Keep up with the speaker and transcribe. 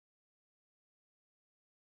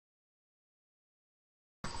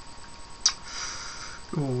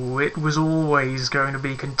Ooh, it was always going to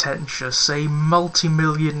be contentious. A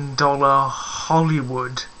multi-million-dollar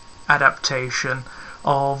Hollywood adaptation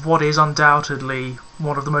of what is undoubtedly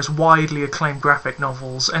one of the most widely acclaimed graphic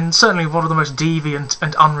novels, and certainly one of the most deviant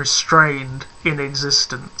and unrestrained in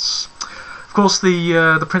existence. Of course,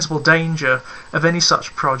 the principal danger of any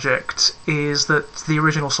such project is that the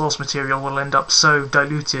original source material will end up so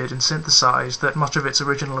diluted and synthesized that much of its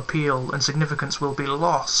original appeal and significance will be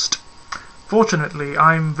lost. Fortunately,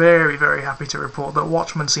 I'm very, very happy to report that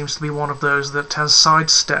Watchmen seems to be one of those that has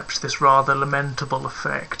sidestepped this rather lamentable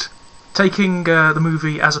effect. Taking the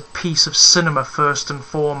movie as a piece of cinema first and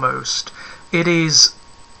foremost, it is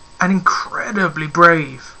an incredibly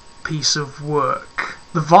brave piece of work.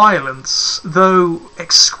 The violence, though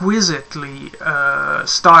exquisitely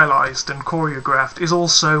stylized and choreographed, is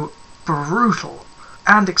also brutal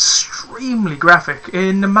and extremely graphic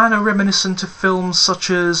in a manner reminiscent of films such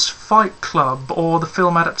as Fight Club or the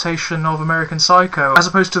film adaptation of American Psycho, as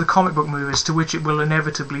opposed to the comic book movies to which it will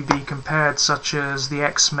inevitably be compared, such as the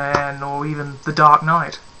X-Men or even The Dark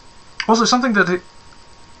Knight. Also, something that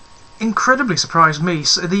incredibly surprised me,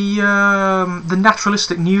 the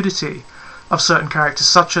naturalistic nudity of certain characters,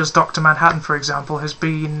 such as Dr. Manhattan, for example, has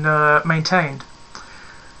been maintained.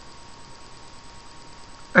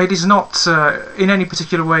 It is not in any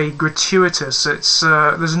particular way gratuitous.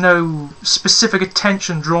 There's no specific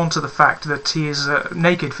attention drawn to the fact that he is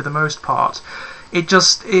naked for the most part. It's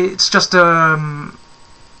just a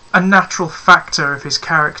natural factor of his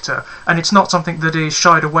character, and it's not something that is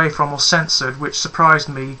shied away from or censored, which surprised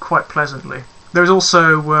me quite pleasantly. There is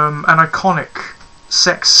also an iconic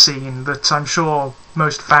sex scene that I'm sure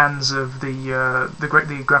most fans of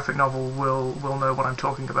the graphic novel will know what I'm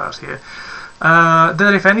talking about here.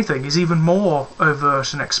 That, if anything, is even more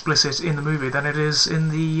overt and explicit in the movie than it is in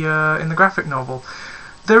the graphic novel.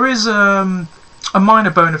 There is a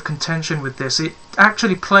minor bone of contention with this. It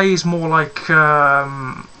actually plays more like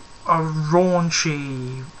a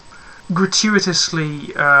raunchy,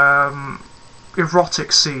 gratuitously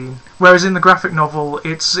erotic scene, whereas in the graphic novel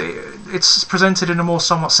it's presented in a more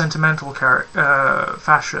somewhat sentimental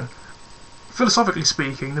fashion. Philosophically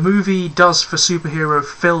speaking, the movie does for superhero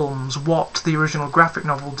films what the original graphic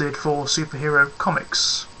novel did for superhero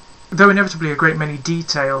comics, though inevitably a great many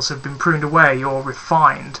details have been pruned away or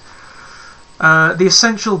refined. The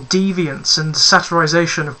essential deviance and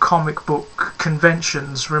satirization of comic book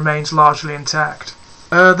conventions remains largely intact.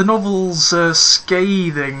 The novel's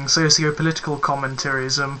scathing socio-political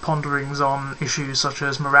commentaries and ponderings on issues such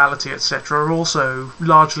as morality, etc., are also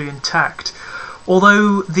largely intact,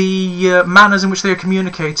 although the manners in which they are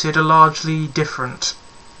communicated are largely different.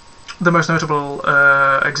 The most notable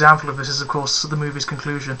example of this is, of course, the movie's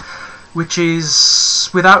conclusion, which is,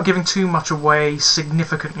 without giving too much away,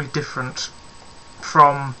 significantly different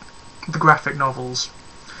from the graphic novels.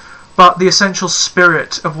 But the essential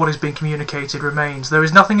spirit of what is being communicated remains. There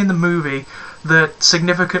is nothing in the movie that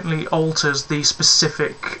significantly alters the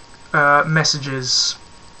specific messages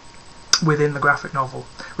within the graphic novel,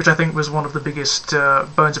 which I think was one of the biggest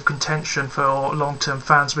bones of contention for long-term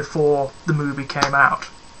fans before the movie came out.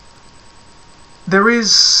 There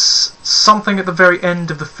is something at the very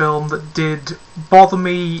end of the film that did bother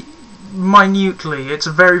me minutely. It's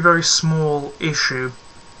a very, very small issue,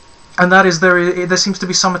 and that is there seems to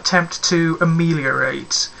be some attempt to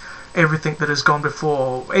ameliorate everything that has gone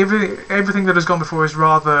before. Everything that has gone before is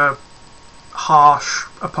rather harsh,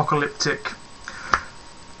 apocalyptic,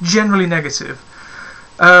 generally negative,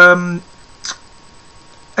 and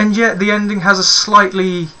yet the ending has a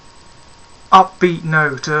slightly upbeat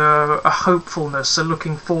note, a hopefulness, a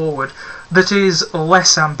looking forward that is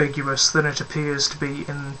less ambiguous than it appears to be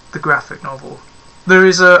in the graphic novel. There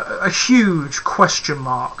is a huge question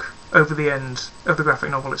mark over the end of the graphic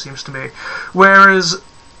novel, it seems to me, whereas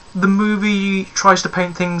the movie tries to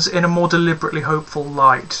paint things in a more deliberately hopeful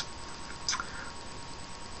light.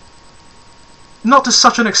 Not to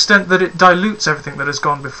such an extent that it dilutes everything that has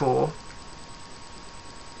gone before,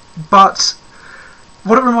 but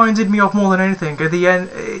what it reminded me of more than anything are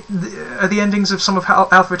the endings of some of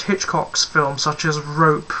Alfred Hitchcock's films, such as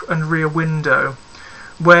Rope and Rear Window,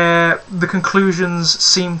 where the conclusions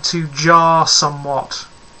seem to jar somewhat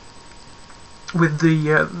with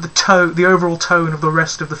the overall tone of the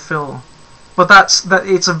rest of the film. But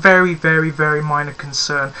it's a very, very, very minor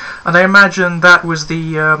concern, and I imagine that was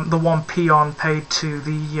the one peon paid to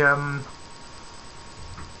the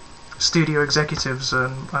studio executives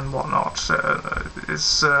and whatnot.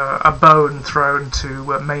 It's a bone thrown to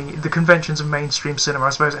the conventions of mainstream cinema. I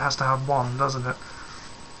suppose it has to have one, doesn't it?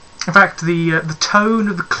 In fact, the tone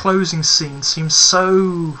of the closing scene seems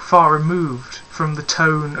so far removed from the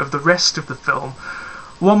tone of the rest of the film.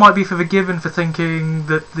 One might be forgiven for thinking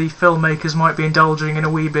that the filmmakers might be indulging in a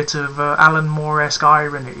wee bit of Alan Moore-esque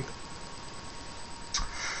irony.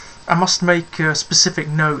 I must make a specific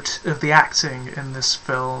note of the acting in this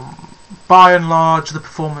film. By and large, the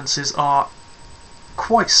performances are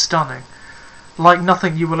quite stunning, like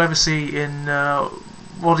nothing you will ever see in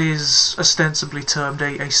what is ostensibly termed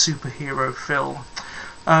a superhero film,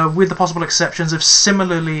 with the possible exceptions of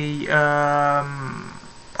similarly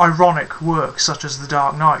ironic works such as The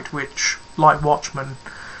Dark Knight, which, like Watchmen,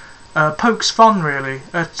 pokes fun really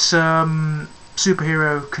at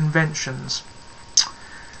superhero conventions.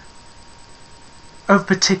 Of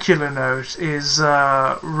particular note is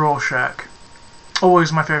Rorschach,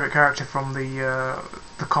 always my favourite character from the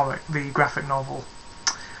comic, the graphic novel.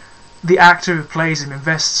 The actor who plays him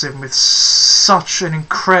invests him with such an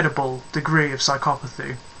incredible degree of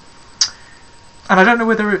psychopathy. And I don't know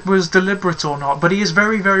whether it was deliberate or not, but he is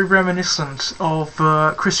very, very reminiscent of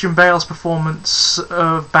Christian Bale's performance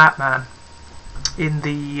of Batman in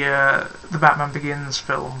the Batman Begins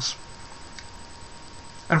films.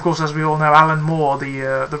 And of course, as we all know, Alan Moore,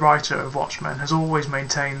 the writer of Watchmen, has always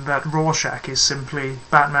maintained that Rorschach is simply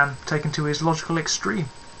Batman taken to his logical extreme.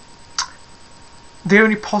 The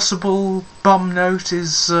only possible bum note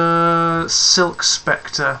is Silk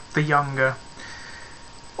Spectre, the younger.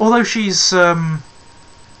 Although she's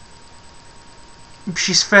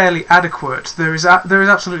fairly adequate, there is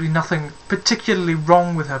absolutely nothing particularly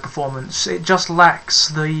wrong with her performance. It just lacks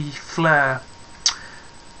the flair,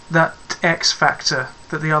 that X factor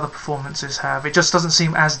that the other performances have. It just doesn't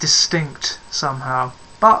seem as distinct somehow.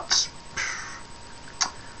 But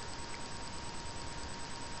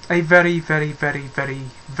a very, very, very, very,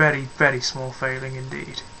 very, very small failing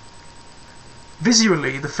indeed.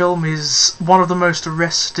 Visually, the film is one of the most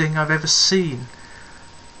arresting I've ever seen.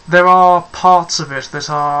 There are parts of it that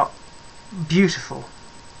are beautiful,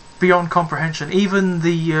 beyond comprehension. Even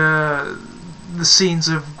the scenes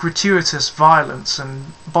of gratuitous violence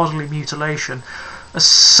and bodily mutilation are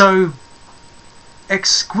so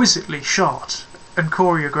exquisitely shot and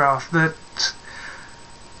choreographed that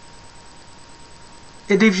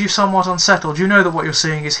it leaves you somewhat unsettled. You know that what you're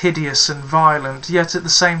seeing is hideous and violent, yet at the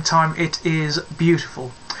same time it is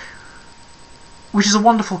beautiful, which is a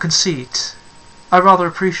wonderful conceit. I rather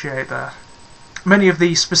appreciate that. Many of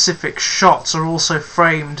these specific shots are also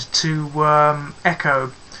framed to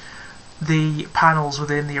echo the panels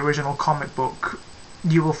within the original comic book.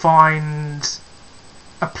 You will find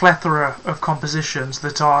a plethora of compositions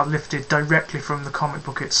that are lifted directly from the comic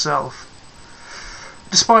book itself.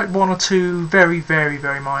 Despite one or two very, very,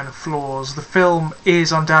 very minor flaws, the film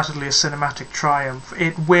is undoubtedly a cinematic triumph.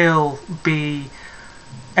 It will be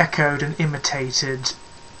echoed and imitated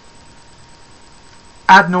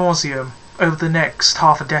ad nauseum over the next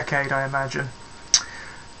half a decade, I imagine.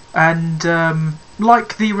 And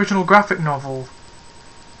like the original graphic novel,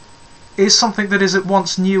 is something that is at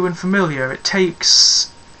once new and familiar. It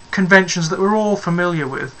takes conventions that we're all familiar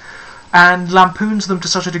with and lampoons them to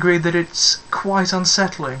such a degree that it's quite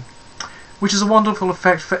unsettling, which is a wonderful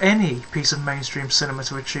effect for any piece of mainstream cinema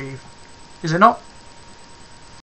to achieve. Is it not?